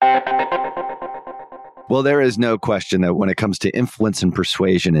Well, there is no question that when it comes to influence and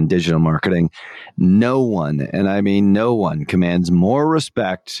persuasion in digital marketing, no one, and I mean no one, commands more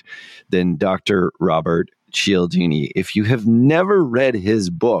respect than Dr. Robert Cialdini. If you have never read his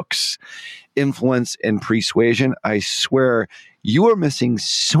books, Influence and Persuasion, I swear you are missing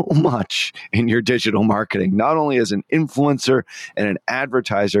so much in your digital marketing, not only as an influencer and an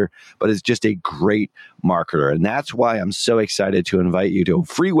advertiser, but as just a great marketer. And that's why I'm so excited to invite you to a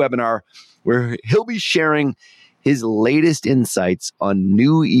free webinar where he'll be sharing his latest insights on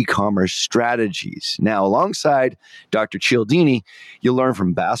new e-commerce strategies. Now, alongside Dr. Cialdini, you'll learn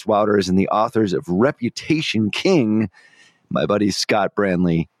from Bass Wouters and the authors of Reputation King, my buddies Scott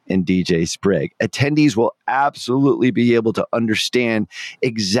Branley and DJ Sprigg. Attendees will absolutely be able to understand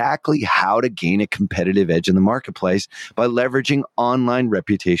exactly how to gain a competitive edge in the marketplace by leveraging online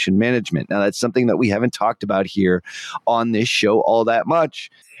reputation management. Now, that's something that we haven't talked about here on this show all that much.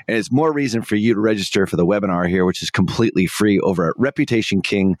 And it's more reason for you to register for the webinar here, which is completely free over at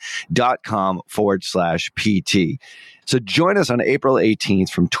reputationking.com/PT. So join us on April 18th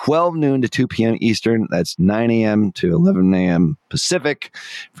from 12 noon to 2 p.m. Eastern. That's 9 a.m. to 11 a.m. Pacific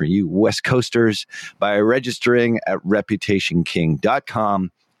for you West Coasters by registering at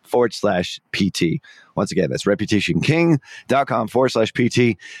reputationking.com/PT. Once again, that's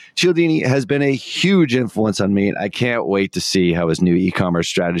reputationking.com/PT. Cialdini has been a huge influence on me, and I can't wait to see how his new e-commerce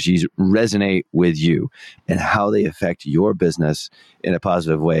strategies resonate with you and how they affect your business in a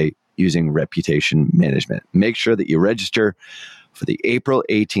positive way using reputation management. Make sure that you register for the April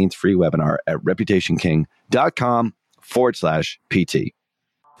 18th free webinar at reputationking.com/PT.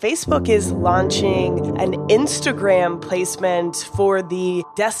 Facebook is launching an Instagram placement for the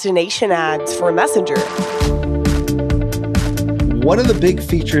destination ads for Messenger. One of the big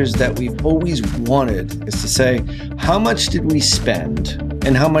features that we've always wanted is to say, how much did we spend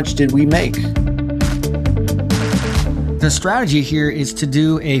and how much did we make? The strategy here is to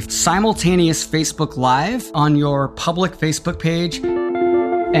do a simultaneous Facebook Live on your public Facebook page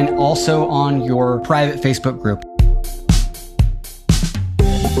and also on your private Facebook group.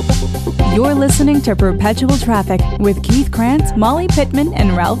 You're listening to Perpetual Traffic with Keith Krantz, Molly Pittman,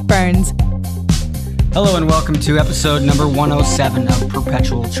 and Ralph Burns. Hello and welcome to episode number 107 of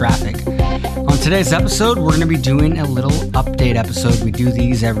Perpetual Traffic. On today's episode, we're going to be doing a little update episode. We do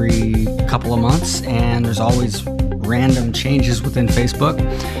these every couple of months, and there's always random changes within Facebook.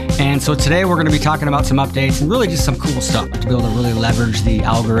 And so today we're going to be talking about some updates and really just some cool stuff to be able to really leverage the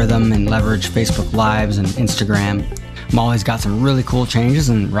algorithm and leverage Facebook Lives and Instagram. Molly's got some really cool changes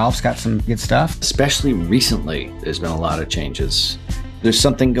and Ralph's got some good stuff. Especially recently, there's been a lot of changes. There's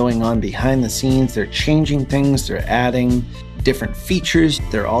something going on behind the scenes. They're changing things. They're adding different features.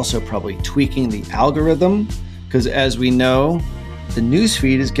 They're also probably tweaking the algorithm because, as we know, the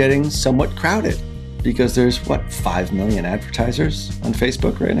newsfeed is getting somewhat crowded because there's, 5 million advertisers on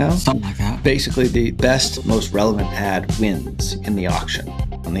Facebook right now? Something like that. Basically, the best, most relevant ad wins in the auction.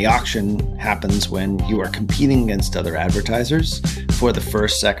 And the auction happens when you are competing against other advertisers for the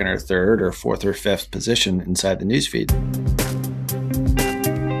first, second, or third, or fourth, or fifth position inside the newsfeed.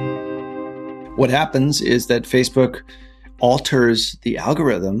 What happens is that Facebook alters the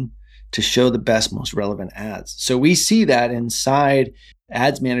algorithm to show the best, most relevant ads. So we see that inside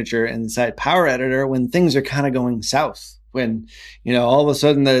Ads Manager and inside Power Editor when things are kind of going south. When, all of a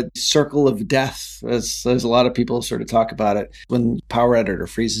sudden the circle of death, as a lot of people sort of talk about it, when Power Editor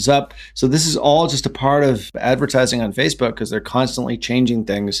freezes up. So this is all just a part of advertising on Facebook because they're constantly changing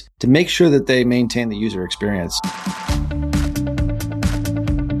things to make sure that they maintain the user experience.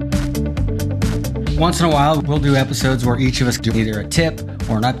 Once in a while, we'll do episodes where each of us do either a tip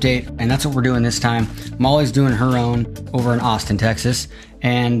or an update, and that's what we're doing this time. Molly's doing her own over in Austin, Texas,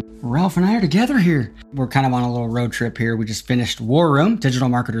 and Ralph and I are together here. We're kind of on a little road trip here. We just finished War Room, Digital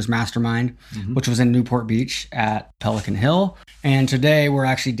Marketers Mastermind, which was in Newport Beach at Pelican Hill. And today we're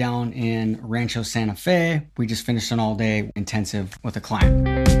actually down in Rancho Santa Fe. We just finished an all-day intensive with a client.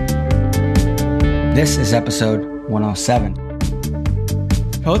 This is episode 107.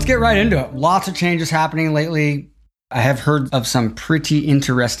 So let's get right into it. Lots of changes happening lately. I have heard of some pretty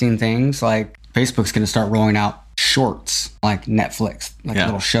interesting things, like Facebook's going to start rolling out shorts, like Netflix,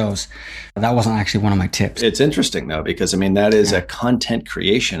 little shows. That wasn't actually one of my tips. It's interesting, though, because, that is a content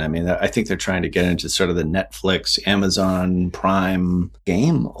creation. I think they're trying to get into sort of the Netflix, Amazon Prime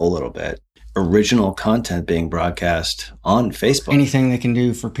game a little bit. Original content being broadcast on Facebook. Anything they can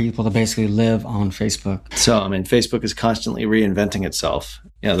do for people to basically live on Facebook. So, Facebook is constantly reinventing itself.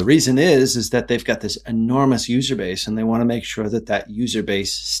 The reason is that they've got this enormous user base and they want to make sure that that user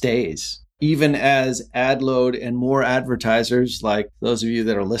base stays. even as ad load and more advertisers like those of you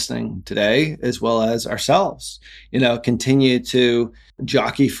that are listening today, as well as ourselves, continue to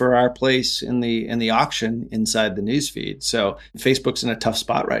jockey for our place in the auction inside the newsfeed. So Facebook's in a tough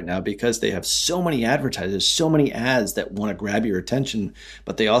spot right now because they have so many advertisers, so many ads that want to grab your attention,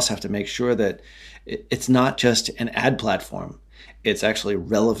 but they also have to make sure that it's not just an ad platform. It's actually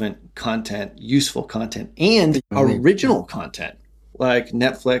relevant content, useful content, and original content like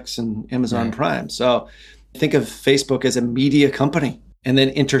Netflix and Amazon Prime. So think of Facebook as a media company, and then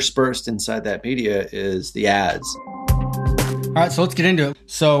interspersed inside that media is the ads. All right, so let's get into it.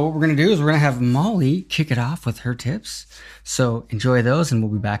 So what we're going to do is we're going to have Molly kick it off with her tips. So enjoy those, and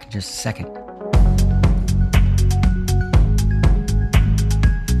we'll be back in just a second.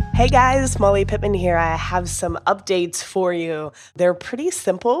 Hey guys, Molly Pittman here. I have some updates for you. They're pretty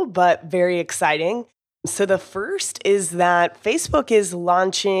simple, but very exciting. So the first is that Facebook is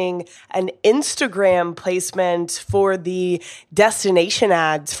launching an Instagram placement for the destination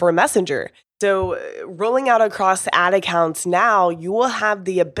ads for Messenger. So rolling out across ad accounts now, you will have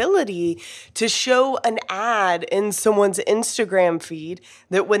the ability to show an ad in someone's Instagram feed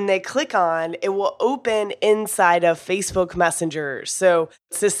that when they click on, it will open inside of Facebook Messenger. So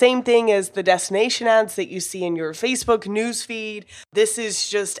it's the same thing as the destination ads that you see in your Facebook newsfeed. This is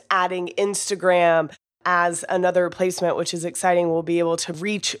just adding Instagram as another placement, which is exciting. We'll be able to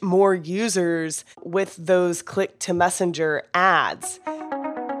reach more users with those click to Messenger ads.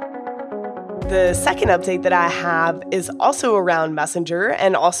 The second update that I have is also around Messenger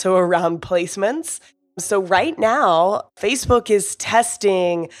and also around placements. So right now, Facebook is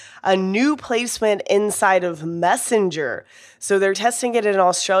testing a new placement inside of Messenger. So they're testing it in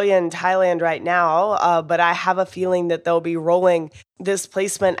Australia and Thailand right now, but I have a feeling that they'll be rolling this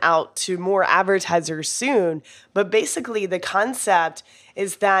placement out to more advertisers soon. But basically, the concept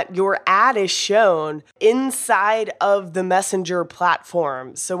is that your ad is shown inside of the Messenger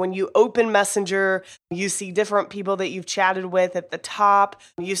platform. So when you open Messenger, you see different people that you've chatted with at the top.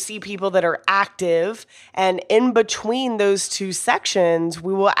 You see people that are active. And in between those two sections,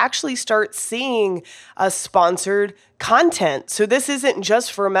 we will actually start seeing a sponsored content. So this isn't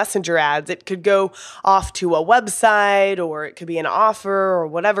just for Messenger ads. It could go off to a website, or it could be an offer, or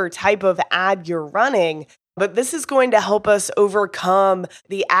whatever type of ad you're running. But this is going to help us overcome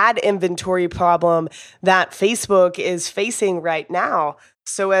the ad inventory problem that Facebook is facing right now.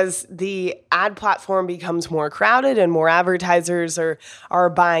 So as the ad platform becomes more crowded and more advertisers are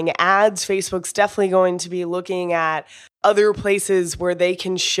buying ads, Facebook's definitely going to be looking at other places where they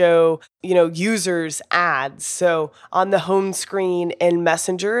can show, users ads. So on the home screen in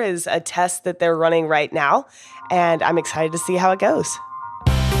Messenger is a test that they're running right now, and I'm excited to see how it goes.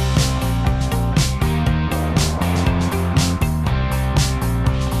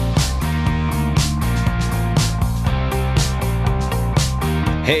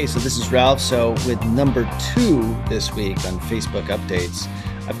 Hey, so this is Ralph. So with number 2 this week on Facebook updates,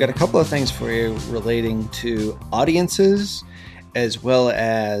 I've got a couple of things for you relating to audiences, as well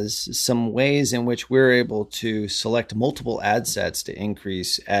as some ways in which we're able to select multiple ad sets to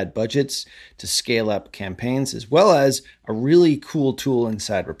increase ad budgets, to scale up campaigns, as well as a really cool tool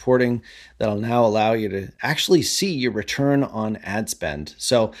inside reporting that'll now allow you to actually see your return on ad spend.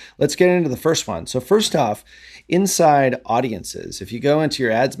 So let's get into the first one. So first off, inside audiences, if you go into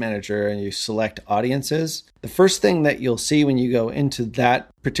your ads manager and you select audiences, the first thing that you'll see when you go into that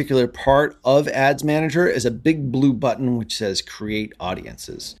particular part of ads manager is a big blue button which says create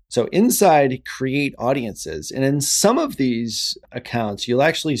audiences. So inside create audiences, and in some of these accounts, you'll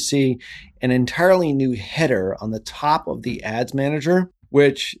actually see an entirely new header on the top of the ads manager,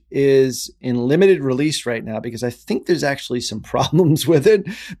 which is in limited release right now because I think there's actually some problems with it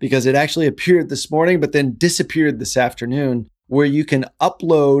because it actually appeared this morning, but then disappeared this afternoon, where you can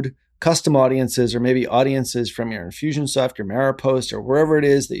upload custom audiences or maybe audiences from your Infusionsoft, your Maripost, or wherever it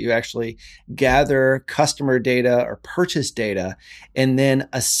is that you actually gather customer data or purchase data, and then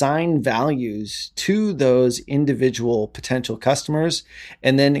assign values to those individual potential customers,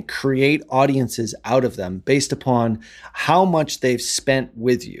 and then create audiences out of them based upon how much they've spent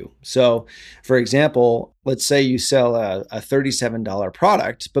with you. So, for example, let's say you sell a $37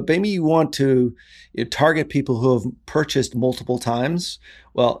 product, but maybe you want to target people who have purchased multiple times.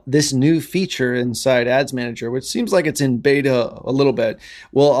 Well, this new feature inside Ads Manager, which seems like it's in beta a little bit,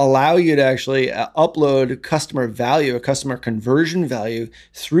 will allow you to actually upload customer value, a customer conversion value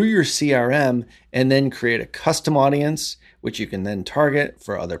through your CRM, and then create a custom audience which you can then target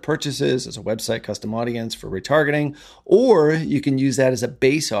for other purchases as a website custom audience for retargeting, or you can use that as a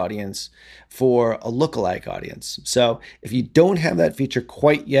base audience for a lookalike audience. So if you don't have that feature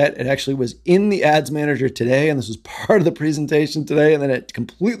quite yet, it actually was in the Ads Manager today, and this was part of the presentation today, and then it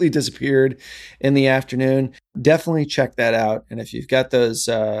completely disappeared in the afternoon. Definitely check that out. And if you've got those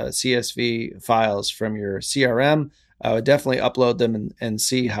CSV files from your CRM, I would definitely upload them and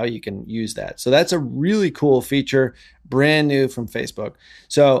see how you can use that. So that's a really cool feature, brand new from Facebook.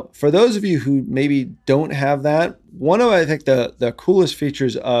 So for those of you who maybe don't have that, one of, I think, the coolest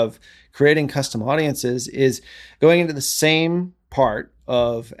features of creating custom audiences is going into the same part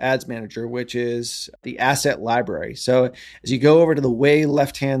of Ads Manager, which is the asset library. So as you go over to the way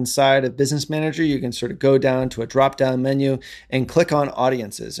left-hand side of Business Manager, you can sort of go down to a drop-down menu and click on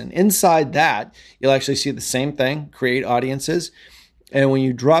audiences. And inside that, you'll actually see the same thing, create audiences. And when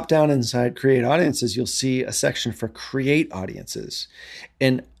you drop down inside create audiences, you'll see a section for create audiences.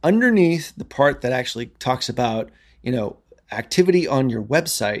 And underneath the part that actually talks about, activity on your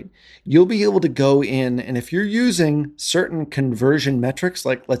website, you'll be able to go in, and if you're using certain conversion metrics,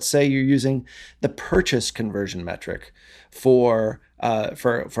 like let's say you're using the purchase conversion metric for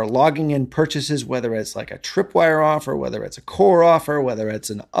logging in purchases, whether it's like a tripwire offer, whether it's a core offer, whether it's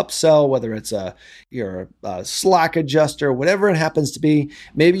an upsell, whether it's your Slack adjuster, whatever it happens to be.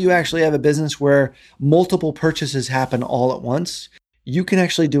 Maybe you actually have a business where multiple purchases happen all at once. You can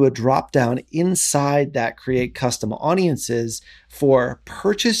actually do a drop down inside that create custom audiences for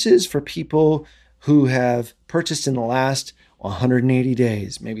purchases for people who have purchased in the last 180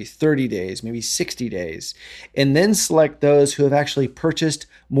 days, maybe 30 days, maybe 60 days, and then select those who have actually purchased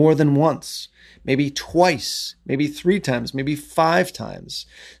more than once, maybe twice, maybe 3 times, maybe 5 times.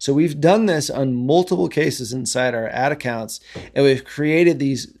 So we've done this on multiple cases inside our ad accounts, and we've created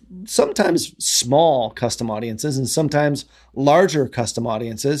these sometimes small custom audiences and sometimes larger custom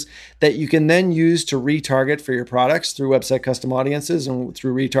audiences that you can then use to retarget for your products through website custom audiences and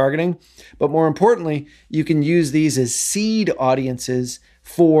through retargeting. But more importantly, you can use these as seed audiences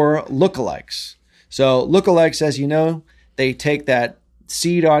for lookalikes. So lookalikes, as you know, they take that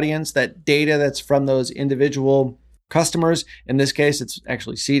seed audience, that data that's from those individual customers. In this case, it's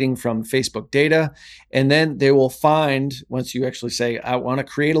actually seeding from Facebook data. And then they will find, once you actually say, I want to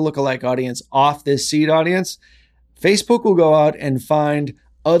create a lookalike audience off this seed audience, Facebook will go out and find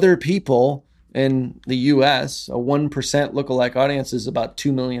other people in the US. A 1% lookalike audience is about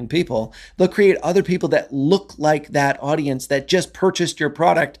 2 million people. They'll create other people that look like that audience that just purchased your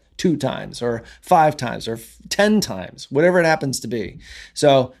product 2 times or 5 times or 10 times, whatever it happens to be.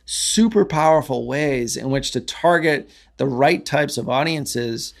 So super powerful ways in which to target the right types of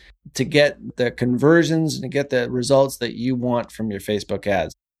audiences to get the conversions and to get the results that you want from your Facebook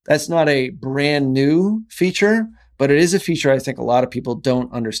ads. That's not a brand new feature, but it is a feature I think a lot of people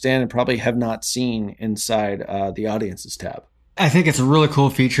don't understand and probably have not seen inside the Audiences tab. I think it's a really cool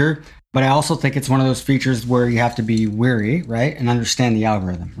feature, but I also think it's one of those features where you have to be wary, right? And understand the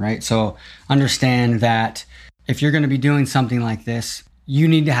algorithm, right? So understand that if you're going to be doing something like this, you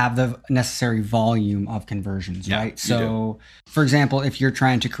need to have the necessary volume of conversions, right? So for example, if you're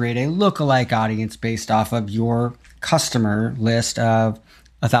trying to create a lookalike audience based off of your customer list of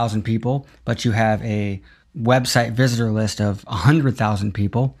 1,000 people, but you have a website visitor list of 100,000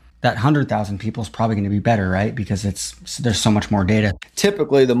 people, that 100,000 people is probably going to be better, right? Because there's so much more data.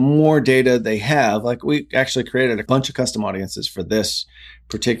 Typically, the more data they have, like we actually created a bunch of custom audiences for this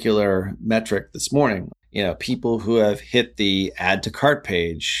particular metric this morning. People who have hit the add to cart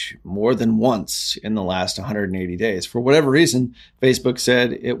page more than once in the last 180 days. For whatever reason, Facebook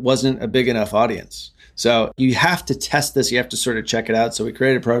said it wasn't a big enough audience. So you have to test this. You have to sort of check it out. So we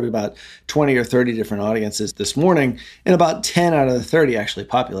created probably about 20 or 30 different audiences this morning, and about 10 out of the 30 actually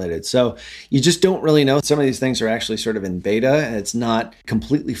populated. So you just don't really know. Some of these things are actually sort of in beta, and it's not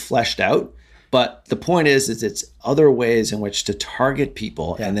completely fleshed out. But the point is it's other ways in which to target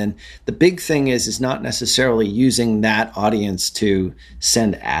people. And then the big thing is not necessarily using that audience to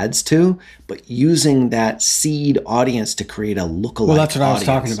send ads to, but using that seed audience to create a lookalike. Well, that's what audience. I was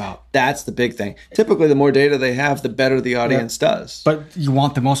talking about. That's the big thing. Typically, the more data they have, the better the audience does. But you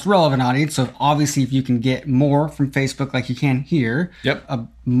want the most relevant audience. So obviously, if you can get more from Facebook like you can here, a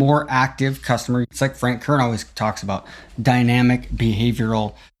more active customer, it's like Frank Kern always talks about, dynamic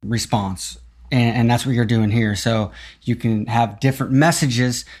behavioral response. And that's what you're doing here. So you can have different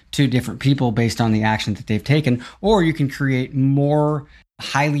messages to different people based on the action that they've taken, or you can create more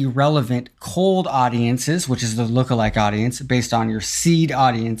highly relevant cold audiences, which is the lookalike audience, based on your seed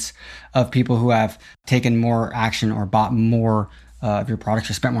audience of people who have taken more action or bought more if your products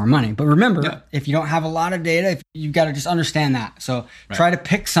have spent more money. But remember, if you don't have a lot of data, you've got to just understand that. So try to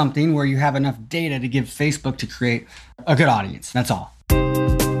pick something where you have enough data to give Facebook to create a good audience. That's all.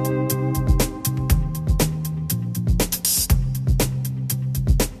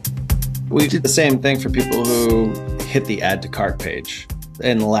 We did the same thing for people who hit the add to cart page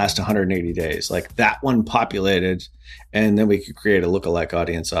in the last 180 days. Like that one populated, and then we could create a lookalike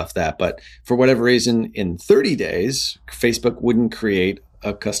audience off that. But for whatever reason, in 30 days, Facebook wouldn't create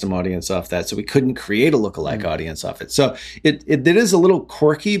a custom audience off that. So we couldn't create a lookalike audience off it. So it is a little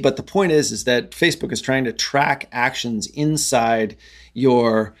quirky, but the point is that Facebook is trying to track actions inside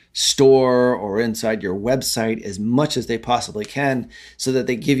your store or inside your website as much as they possibly can, so that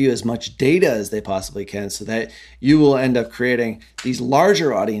they give you as much data as they possibly can, so that you will end up creating these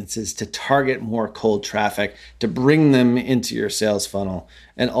larger audiences to target more cold traffic, to bring them into your sales funnel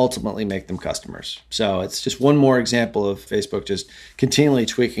and ultimately make them customers. So it's just one more example of Facebook just continually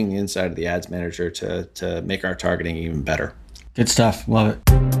tweaking the inside of the ads manager to make our targeting even better. Good stuff. Love it.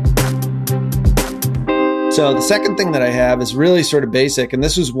 So the second thing that I have is really sort of basic, and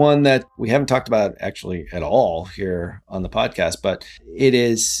this is one that we haven't talked about actually at all here on the podcast, but it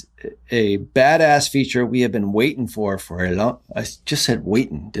is a badass feature we have been waiting for a long. I just said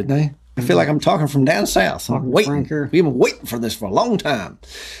waiting, didn't I? I feel like I'm talking from down south. I'm waiting. We've been waiting for this for a long time.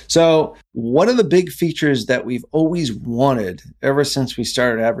 So one of the big features that we've always wanted ever since we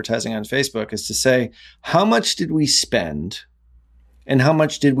started advertising on Facebook is to say, how much did we spend and how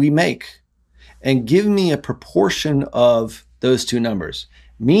much did we make? And give me a proportion of those two numbers,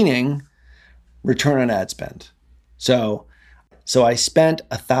 meaning return on ad spend. So I spent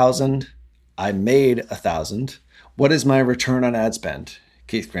 1,000, I made 1,000. What is my return on ad spend,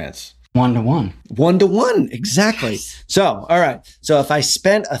 Keith Krantz? 1-to-1. 1-to-1, exactly. Nice. So, all right. So if I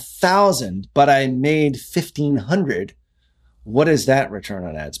spent 1,000, but I made 1,500, what is that return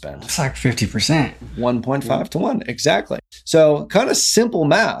on ad spend? It's like 50%. 1.5 to 1, exactly. So kind of simple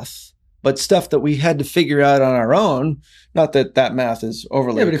math, but stuff that we had to figure out on our own. Not that that math is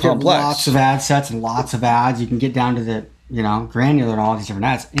overly but if complex. you have lots of ad sets and lots of ads, you can get down to the, granular and all these different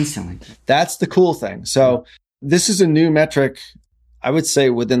ads instantly. That's the cool thing. So this is a new metric, I would say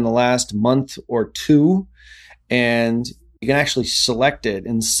within the last month or two, and you can actually select it.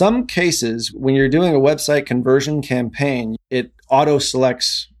 In some cases, when you're doing a website conversion campaign, it auto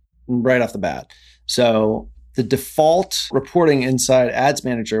selects right off the bat. So the default reporting inside Ads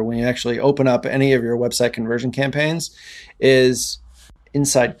Manager, when you actually open up any of your website conversion campaigns, is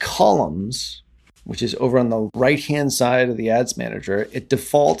inside columns, which is over on the right-hand side of the Ads Manager. It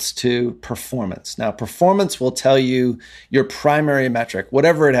defaults to performance. Now, performance will tell you your primary metric,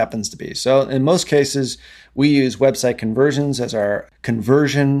 whatever it happens to be. So in most cases, we use website conversions as our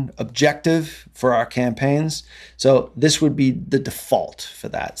conversion objective for our campaigns. So this would be the default for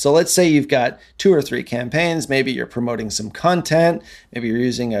that. So let's say you've got 2 or 3 campaigns. Maybe you're promoting some content. Maybe you're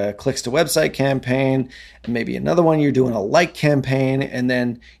using a clicks to website campaign. And maybe another one, you're doing a like campaign. And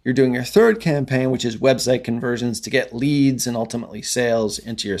then you're doing your third campaign, which is website conversions to get leads and ultimately sales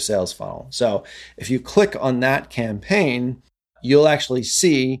into your sales funnel. So if you click on that campaign, you'll actually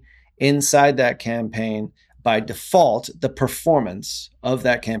see inside that campaign, by default, the performance of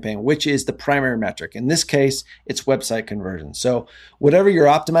that campaign, which is the primary metric. In this case, it's website conversion. So whatever you're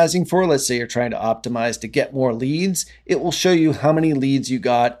optimizing for, let's say you're trying to optimize to get more leads, it will show you how many leads you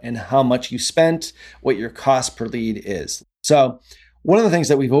got and how much you spent, what your cost per lead is. So one of the things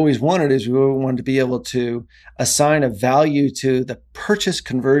that we've always wanted is we wanted to be able to assign a value to the purchase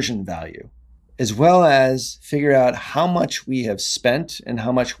conversion value, as well as figure out how much we have spent and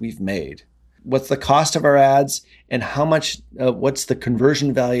how much we've made. What's the cost of our ads and how much, what's the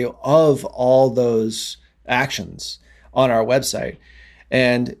conversion value of all those actions on our website.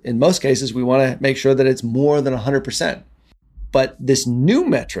 And in most cases, we want to make sure that it's more than 100%. But this new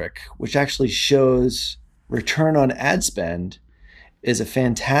metric, which actually shows return on ad spend, is a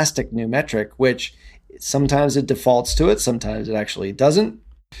fantastic new metric, which sometimes it defaults to it, sometimes it actually doesn't.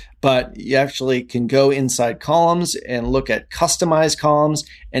 But you actually can go inside columns and look at customized columns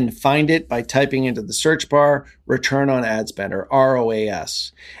and find it by typing into the search bar, return on ad spend, or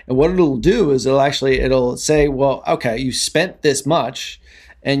ROAS. And what it'll do is it'll say, well, okay, you spent this much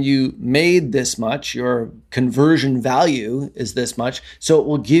and you made this much, your conversion value is this much. So it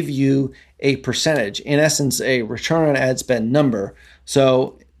will give you a percentage, in essence, a return on ad spend number.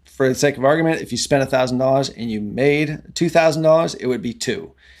 So for the sake of argument, if you spent $1,000 and you made $2,000, it would be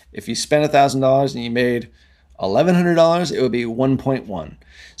 2. If you spent $1,000 and you made $1,100, it would be 1.1.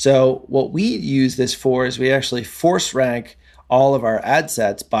 So what we use this for is we actually force rank all of our ad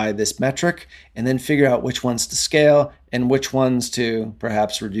sets by this metric and then figure out which ones to scale and which ones to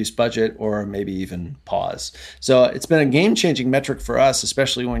perhaps reduce budget or maybe even pause. So it's been a game-changing metric for us,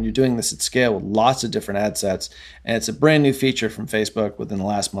 especially when you're doing this at scale with lots of different ad sets. And it's a brand new feature from Facebook within the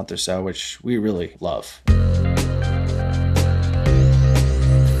last month or so, which we really love.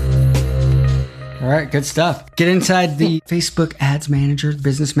 All right, good stuff. Get inside the Facebook Ads Manager,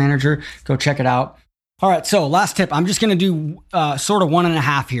 Business Manager. Go check it out. All right, so last tip. I'm just going to do sort of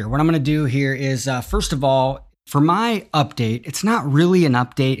 1.5 here. What I'm going to do here is, first of all, for my update, it's not really an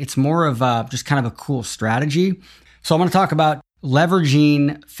update. It's more of just kind of a cool strategy. So I'm going to talk about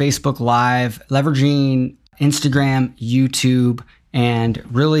leveraging Facebook Live, leveraging Instagram, YouTube, and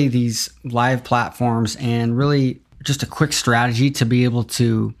really these live platforms, and really just a quick strategy to be able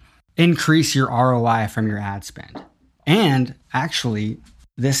to increase your ROI from your ad spend. And actually,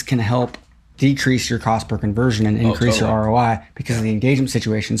 this can help decrease your cost per conversion and increase your ROI because of the engagement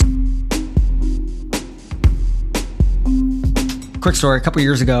situations. Quick story, a couple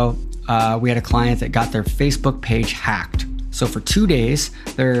years ago, we had a client that got their Facebook page hacked. So for 2 days,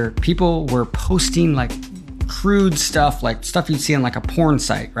 their people were posting like crude stuff, like stuff you'd see on like a porn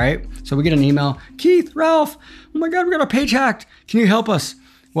site, right? So we get an email, Keith, Ralph, oh my God, we got our page hacked. Can you help us?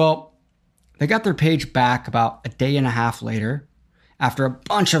 Well, they got their page back about 1.5 days later after a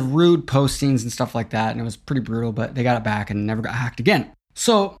bunch of rude postings and stuff like that. And it was pretty brutal, but they got it back and never got hacked again.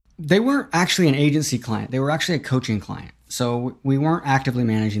 So they weren't actually an agency client. They were actually a coaching client. So we weren't actively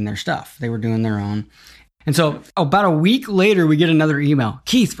managing their stuff. They were doing their own. And so about a week later, we get another email.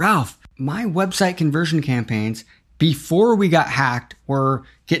 Keith, Ralph, my website conversion campaigns before we got hacked were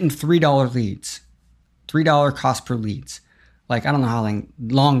getting $3 leads, $3 cost per leads. Like, I don't know how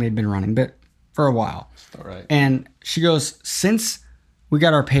long they'd been running, but for a while. All right. And she goes, since we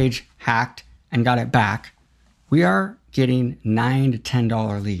got our page hacked and got it back, we are getting $9 to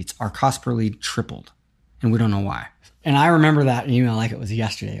 $10 leads. Our cost per lead tripled, and we don't know why. And I remember that email like it was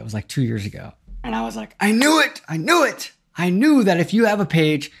yesterday. It was like 2 years ago. And I was like, I knew it. I knew it. I knew that if you have a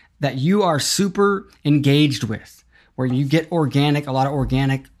page that you are super engaged with, where you get a lot of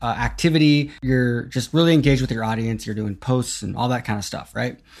organic activity, you're just really engaged with your audience, you're doing posts and all that kind of stuff,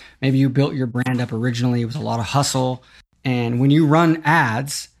 right? Maybe you built your brand up originally with a lot of hustle. And when you run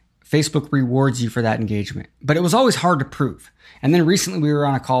ads, Facebook rewards you for that engagement. But it was always hard to prove. And then recently we were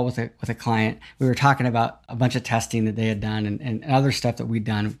on a call with a client. We were talking about a bunch of testing that they had done and other stuff that we'd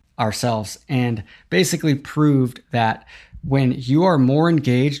done ourselves, and basically proved that when you are more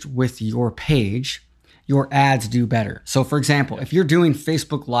engaged with your page, your ads do better. So for example, if you're doing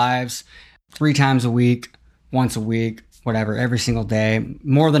Facebook Lives 3 times a week, once a week, whatever, every single day,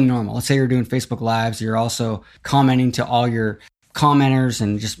 more than normal. Let's say you're doing Facebook Lives, you're also commenting to all your commenters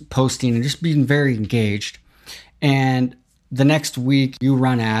and just posting and just being very engaged. And the next week you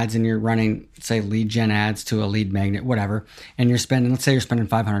run ads and you're running, say, lead gen ads to a lead magnet, whatever. And let's say you're spending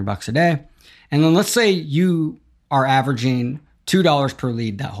 $500 a day. And then let's say you are averaging $2 per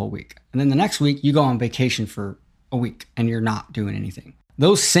lead that whole week. And then the next week you go on vacation for a week and you're not doing anything.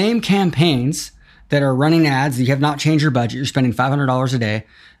 Those same campaigns that are running ads, you have not changed your budget, you're spending $500 a day,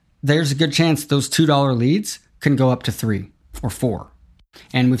 there's a good chance those $2 leads can go up to 3 or 4.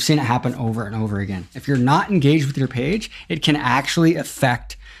 And we've seen it happen over and over again. If you're not engaged with your page, it can actually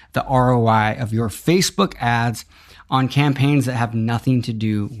affect the ROI of your Facebook ads on campaigns that have nothing to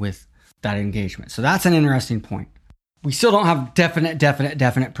do with that engagement. So that's an interesting point. We still don't have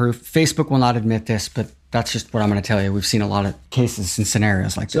definite proof. Facebook will not admit this, but that's just what I'm going to tell you. We've seen a lot of cases and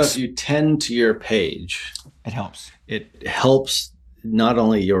scenarios like this. So if you tend to your page, it helps. It helps not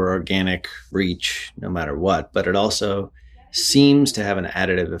only your organic reach, no matter what, but it also seems to have an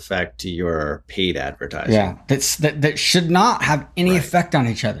additive effect to your paid advertising. Yeah, that should not have any effect on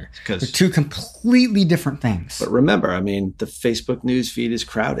each other. They're two completely different things. But remember, I mean, the Facebook news feed is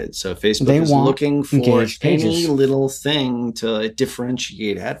crowded. So Facebook is looking for any little thing to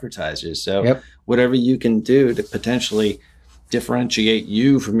differentiate advertisers. So whatever you can do to potentially differentiate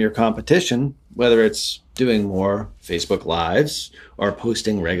you from your competition, whether it's doing more Facebook Lives or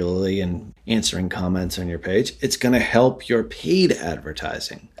posting regularly and answering comments on your page, it's going to help your paid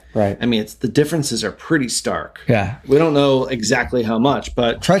advertising. Right. I mean, the differences are pretty stark. Yeah. We don't know exactly how much,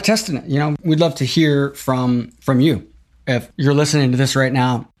 but try testing it. We'd love to hear from you. If you're listening to this right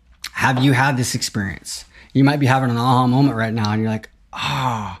now, have you had this experience? You might be having an aha moment right now and you're like,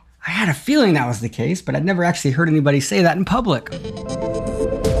 I had a feeling that was the case, but I'd never actually heard anybody say that in public.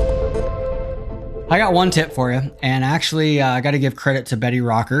 I got one tip for you, and actually I got to give credit to Betty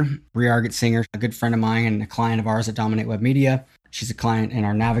Rocker, Rearget singer, a good friend of mine and a client of ours at Dominate Web Media. She's a client in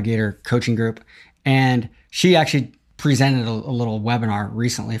our Navigator coaching group, and she actually presented a little webinar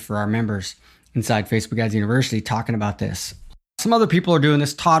recently for our members inside Facebook Ads University talking about this. Some other people are doing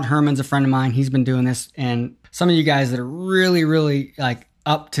this. Todd Herman's a friend of mine. He's been doing this. And some of you guys that are really, really like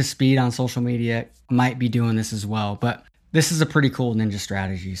up to speed on social media might be doing this as well. But this is a pretty cool ninja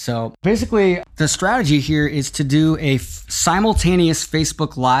strategy. So basically, the strategy here is to do a simultaneous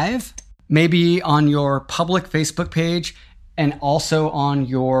Facebook Live, maybe on your public Facebook page and also on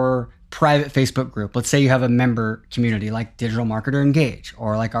your private Facebook group. Let's say you have a member community like Digital Marketer Engage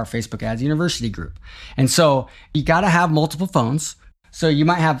or like our Facebook Ads University group. And so you got to have multiple phones. So you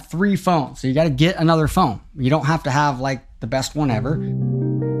might have 3 phones. So you got to get another phone. You don't have to have like the best one ever.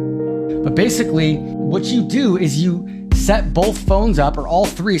 But basically what you do is you set both phones up, or all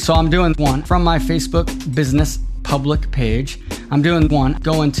 3. So I'm doing one from my Facebook business public page. I'm doing one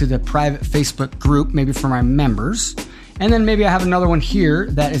going to the private Facebook group, maybe for my members. And then maybe I have another one here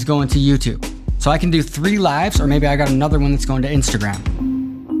that is going to YouTube. So I can do 3 lives, or maybe I got another one that's going to Instagram.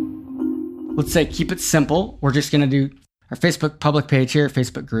 Let's say keep it simple. We're just going to do our Facebook public page here,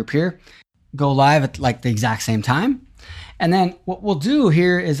 Facebook group here, go live at like the exact same time. And then what we'll do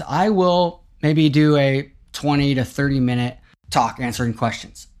here is I will maybe do a 20 to 30 minute talk answering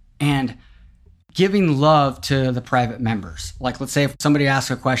questions and giving love to the private members. Like, let's say if somebody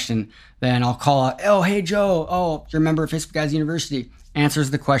asks a question, then I'll call out, oh, hey, Joe. Oh, you're a member of Facebook Ads University.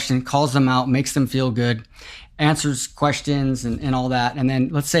 Answers the question, calls them out, makes them feel good, answers questions and all that. And then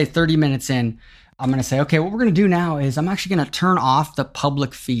let's say 30 minutes in, I'm going to say, okay, what we're going to do now is I'm actually going to turn off the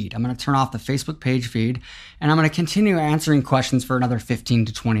public feed. I'm going to turn off the Facebook page feed, and I'm going to continue answering questions for another 15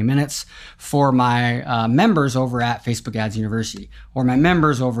 to 20 minutes for my members over at Facebook Ads University or my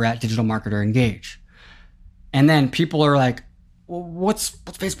members over at Digital Marketer Engage. And then people are like, well, what's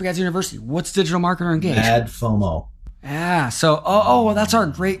Facebook Ads University? What's Digital Marketer Engage? Bad FOMO. Yeah. So, well, that's our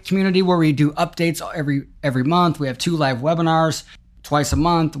great community where we do updates every month. We have 2 live webinars. Twice a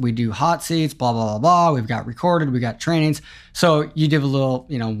month, we do hot seats, blah, blah, blah, blah. We've got recorded, we got trainings. So you give a little,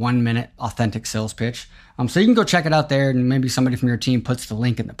 1 minute authentic sales pitch. So you can go check it out there, and maybe somebody from your team puts the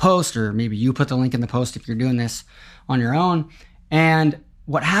link in the post, or maybe you put the link in the post if you're doing this on your own. And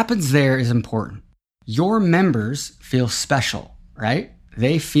what happens there is important. Your members feel special, right?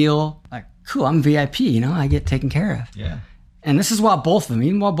 They feel like, cool, I'm VIP, I get taken care of. Yeah. And this is what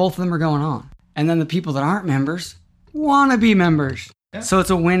even while both of them are going on. And then the people that aren't members want to be members. Yeah. So it's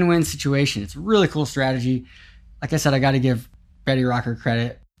a win-win situation. It's a really cool strategy. Like I said, I got to give Betty Rocker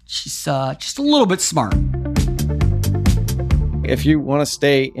credit. She's just a little bit smart. If you want to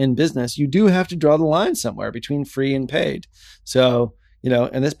stay in business, you do have to draw the line somewhere between free and paid. So,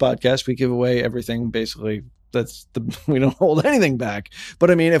 in this podcast, we give away everything basically. We don't hold anything back.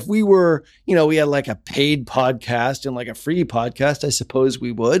 But I mean, if we were, we had like a paid podcast and like a free podcast, I suppose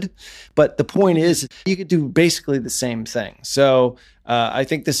we would. But the point is, you could do basically the same thing. So I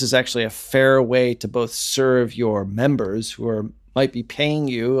think this is actually a fair way to both serve your members who might be paying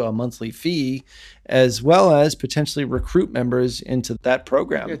you a monthly fee, as well as potentially recruit members into that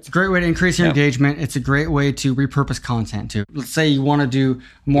program. It's a great way to increase your engagement. It's a great way to repurpose content too. Let's say you want to do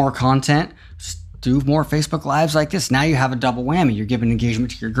more content, do more Facebook Lives like this. Now you have a double whammy. You're giving engagement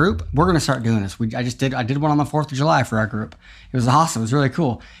to your group. We're going to start doing this. I did one on the 4th of July for our group. It was awesome. It was really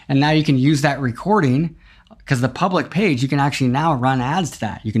cool. And now you can use that recording, because the public page, you can actually now run ads to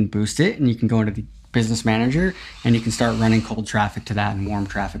that. You can boost it, and you can go into the business manager, and you can start running cold traffic to that and warm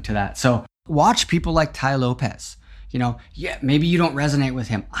traffic to that. So watch people like Ty Lopez. Maybe you don't resonate with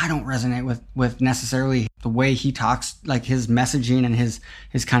him. I don't resonate with necessarily the way he talks, like his messaging and his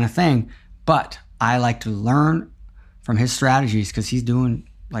kind of thing. But I like to learn from his strategies because he's doing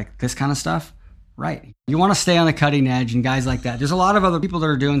like this kind of stuff right. You want to stay on the cutting edge and guys like that. There's a lot of other people that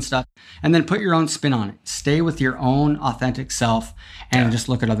are doing stuff, and then put your own spin on it. Stay with your own authentic self and just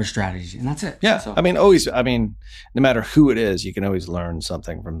look at other strategies. And that's it. Yeah. So, no matter who it is, you can always learn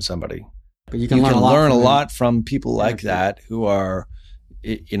something from somebody. But you can learn a lot from people like that who are,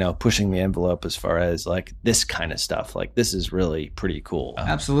 pushing the envelope as far as like this kind of stuff. Like, this is really pretty cool.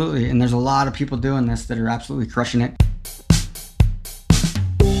 Absolutely. And there's a lot of people doing this that are absolutely crushing it.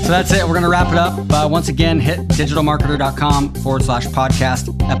 So that's it. We're going to wrap it up. Once again, hit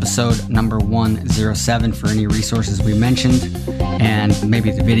digitalmarketer.com/podcast, episode number 107 for any resources we mentioned, and maybe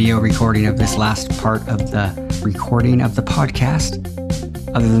the video recording of this last part of the recording of the podcast.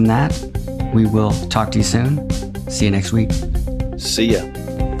 Other than that, we will talk to you soon. See you next week. See ya.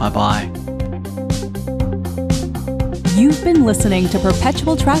 Bye-bye. You've been listening to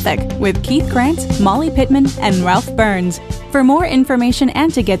Perpetual Traffic with Keith Krantz, Molly Pittman, and Ralph Burns. For more information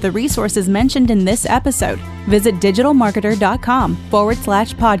and to get the resources mentioned in this episode, visit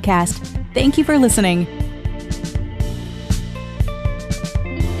digitalmarketer.com/podcast. Thank you for listening.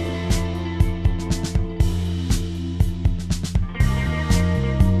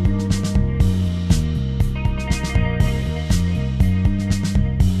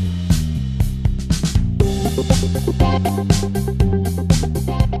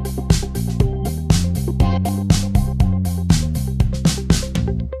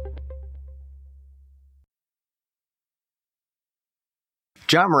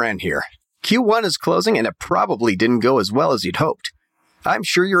 John Moran here. Q1 is closing and it probably didn't go as well as you'd hoped. I'm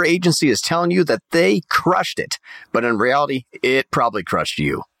sure your agency is telling you that they crushed it, but in reality, it probably crushed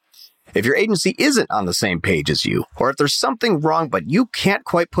you. If your agency isn't on the same page as you, or if there's something wrong but you can't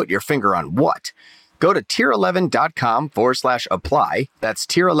quite put your finger on what, go to tier11.com/apply. That's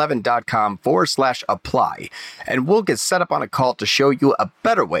tier11.com/apply. And we'll get set up on a call to show you a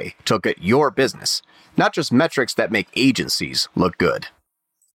better way to look at your business, not just metrics that make agencies look good.